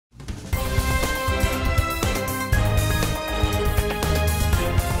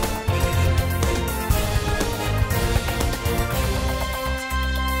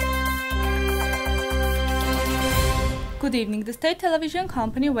Good evening. The state television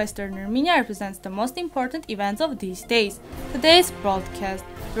company Western Armenia represents the most important events of these days. Today's broadcast,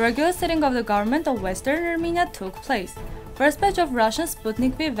 the regular sitting of the government of Western Armenia took place. First batch of Russian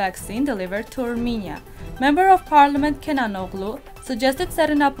Sputnik-V vaccine delivered to Armenia. Member of Parliament Kenanoglu suggested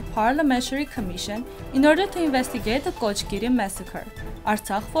setting up a parliamentary commission in order to investigate the Kochgiri massacre.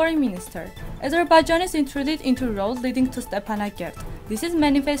 Artsakh Foreign Minister. Azerbaijanis intruded into road leading to Stepanakert. This is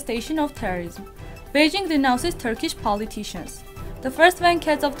manifestation of terrorism. Beijing denounces Turkish politicians. The first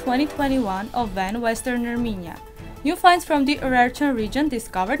van-cats of 2021 of Van Western Armenia. New finds from the Urartian region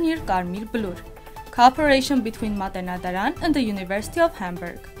discovered near Karmir Blur. Cooperation between Matenadaran and the University of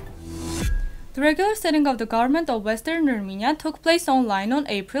Hamburg. The regular sitting of the government of Western Armenia took place online on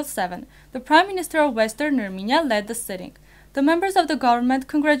April 7. The Prime Minister of Western Armenia led the sitting. The members of the government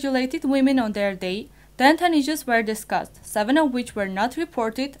congratulated women on their day. 10 issues were discussed, 7 of which were not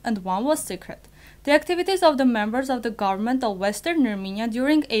reported and 1 was secret. The activities of the members of the government of Western Armenia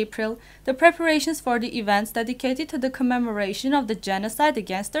during April, the preparations for the events dedicated to the commemoration of the genocide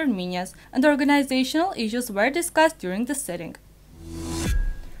against Armenians, and organizational issues were discussed during the sitting.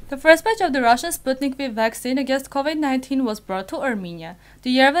 The first batch of the Russian Sputnik-V vaccine against COVID-19 was brought to Armenia.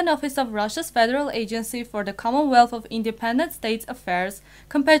 The Yerevan office of Russia's Federal Agency for the Commonwealth of Independent States Affairs,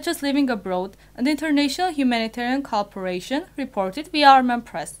 compatriots living abroad, and international humanitarian cooperation reported via Armen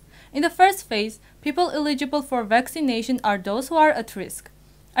Press. In the first phase, people eligible for vaccination are those who are at risk.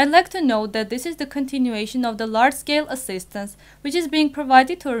 I'd like to note that this is the continuation of the large-scale assistance which is being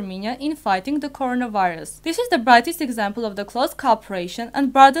provided to Armenia in fighting the coronavirus. This is the brightest example of the close cooperation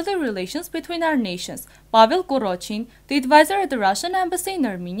and brotherly relations between our nations, Pavel Urartian, the advisor at the Russian Embassy in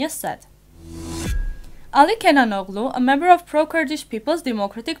Armenia, said. Ali Kenanoglu, a member of pro-Kurdish People's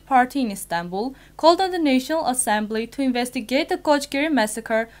Democratic Party in Istanbul, called on the National Assembly to investigate the Kochgiri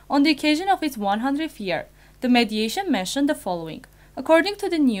massacre on the occasion of its 100th year. The mediation mentioned the following. According to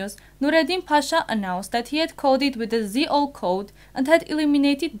the news, Nureddin Pasha announced that he had coded with the ZO code and had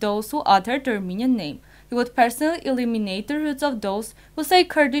eliminated those who uttered the Armenian name. He would personally eliminate the roots of those who say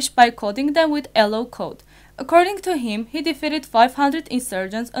Kurdish by coding them with LO code. According to him, he defeated 500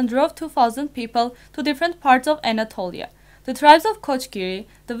 insurgents and drove 2,000 people to different parts of Anatolia. The tribes of Kochgiri,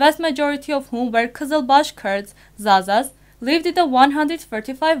 the vast majority of whom were Kızılbaş Kurds, Zazas, lived in the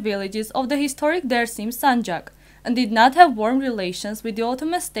 135 villages of the historic Dersim Sancak, and did not have warm relations with the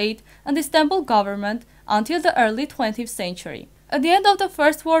Ottoman state and Istanbul government until the early 20th century. At the end of the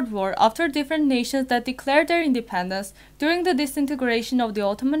First World War, after different nations that declared their independence during the disintegration of the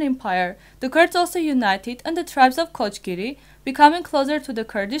Ottoman Empire, the Kurds also united, and the tribes of Kochgiri, becoming closer to the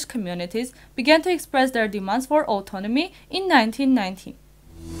Kurdish communities, began to express their demands for autonomy in 1990.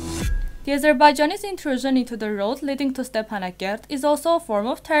 The Azerbaijanis intrusion into the road leading to Stepanakert is also a form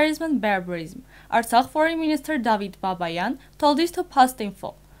of terrorism and barbarism. Artsakh Foreign Minister Daghbashyan told this to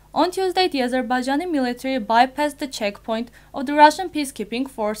Postinfo. On Tuesday, the Azerbaijani military bypassed the checkpoint of the Russian peacekeeping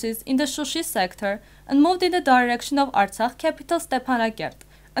forces in the Shushi sector and moved in the direction of Artsakh capital Stepanakert,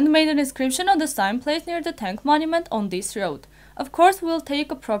 and made an inscription on the sign placed near the tank monument on this road. Of course, we will take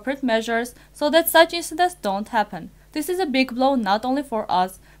appropriate measures so that such incidents don't happen. This is a big blow not only for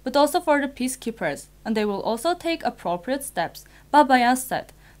us, but also for the peacekeepers, and they will also take appropriate steps, Babayan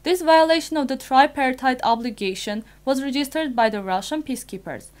said. This violation of the tripartite obligation was registered by the Russian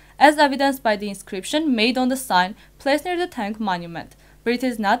peacekeepers, as evidenced by the inscription made on the sign placed near the tank monument, but it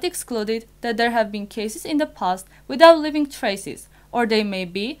is not excluded that there have been cases in the past without leaving traces, or they may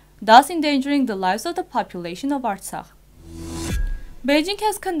be, thus endangering the lives of the population of Artsakh. Beijing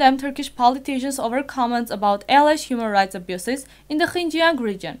has condemned Turkish politicians over comments about alleged human rights abuses in the Xinjiang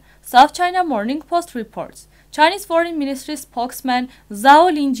region, South China Morning Post reports. Chinese Foreign Ministry spokesman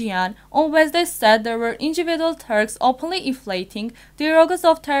Zhao Linjian on Wednesday said there were individual Turks openly inflating the arrogance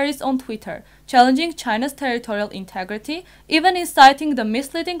of terrorists on Twitter, challenging China's territorial integrity, even inciting the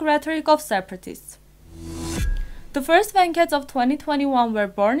misleading rhetoric of separatists. The first van-cats of 2021 were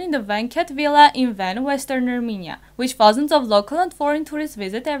born in the van-cat villa in Van, Western Armenia, which thousands of local and foreign tourists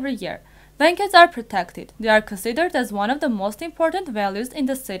visit every year. Van-cats are protected. They are considered as one of the most important values in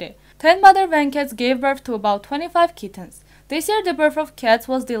the city. 10 mother van-cats gave birth to about 25 kittens. This year, the birth of cats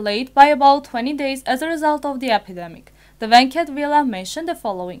was delayed by about 20 days as a result of the epidemic. The van-cat villa mentioned the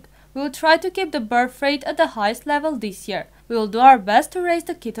following. We will try to keep the birth rate at the highest level this year. We will do our best to raise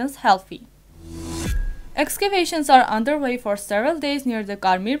the kittens healthy. Excavations are underway for several days near the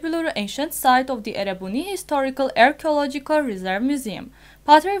Karmir Blur ancient site of the Erebuni Historical Archaeological Reserve Museum.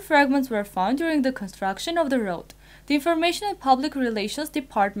 Pottery fragments were found during the construction of the road. The Information and Public Relations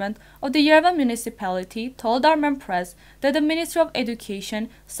Department of the Yerevan municipality told Armenian press that the Ministry of Education,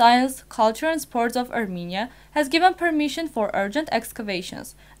 Science, Culture and Sports of Armenia has given permission for urgent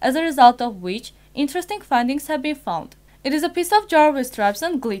excavations, as a result of which interesting findings have been found. It is a piece of jar with straps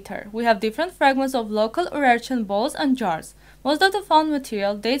and glitter. We have different fragments of local Urartian bowls and jars. Most of the found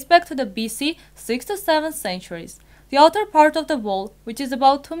material dates back to the BC 6th to 7th centuries. The outer part of the bowl, which is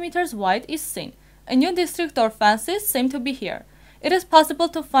about 2 meters wide, is seen. A new district or fancies seem to be here. It is possible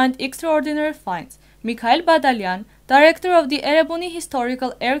to find extraordinary finds. Mikhail Badalyan, director of the Erebuni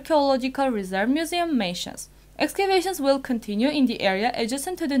Historical Archaeological Reserve Museum, mentions. Excavations will continue in the area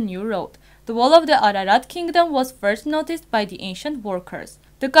adjacent to the new road. The wall of the Ararat kingdom was first noticed by the ancient workers.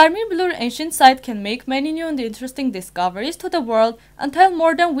 The Karmir Blur ancient site can make many new and interesting discoveries to the world and tell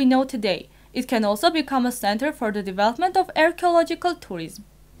more than we know today. It can also become a center for the development of archaeological tourism.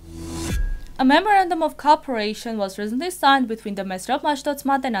 A memorandum of cooperation was recently signed between the Mesrab Mashtot's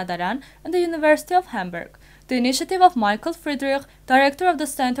Matenadaran and the University of Hamburg. The initiative of Michael Friedrich, director of the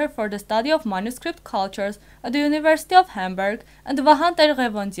Center for the Study of Manuscript Cultures at the University of Hamburg, and Vahan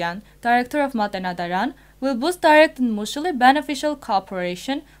Daghbashyan, director of Matenadaran, will boost direct and mutually beneficial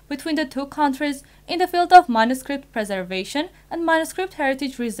cooperation between the two countries in the field of manuscript preservation and manuscript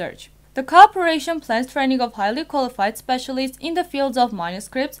heritage research. The cooperation plans training of highly qualified specialists in the fields of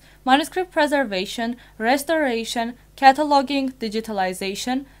manuscripts, manuscript preservation, restoration, cataloging,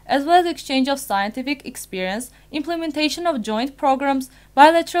 digitalization, as well as exchange of scientific experience, implementation of joint programs,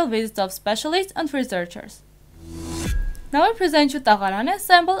 bilateral visits of specialists and researchers. Now I present you Tagharan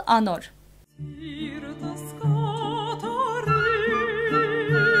ensemble Anor.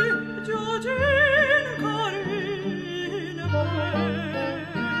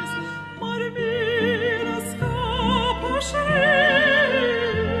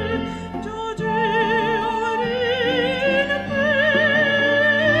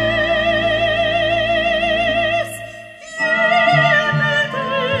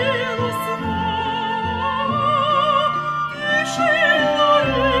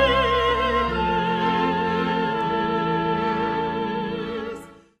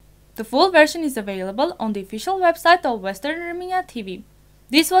 The full version is available on the official website of Western Armenia TV.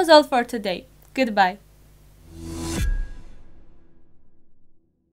 This was all for today. Goodbye.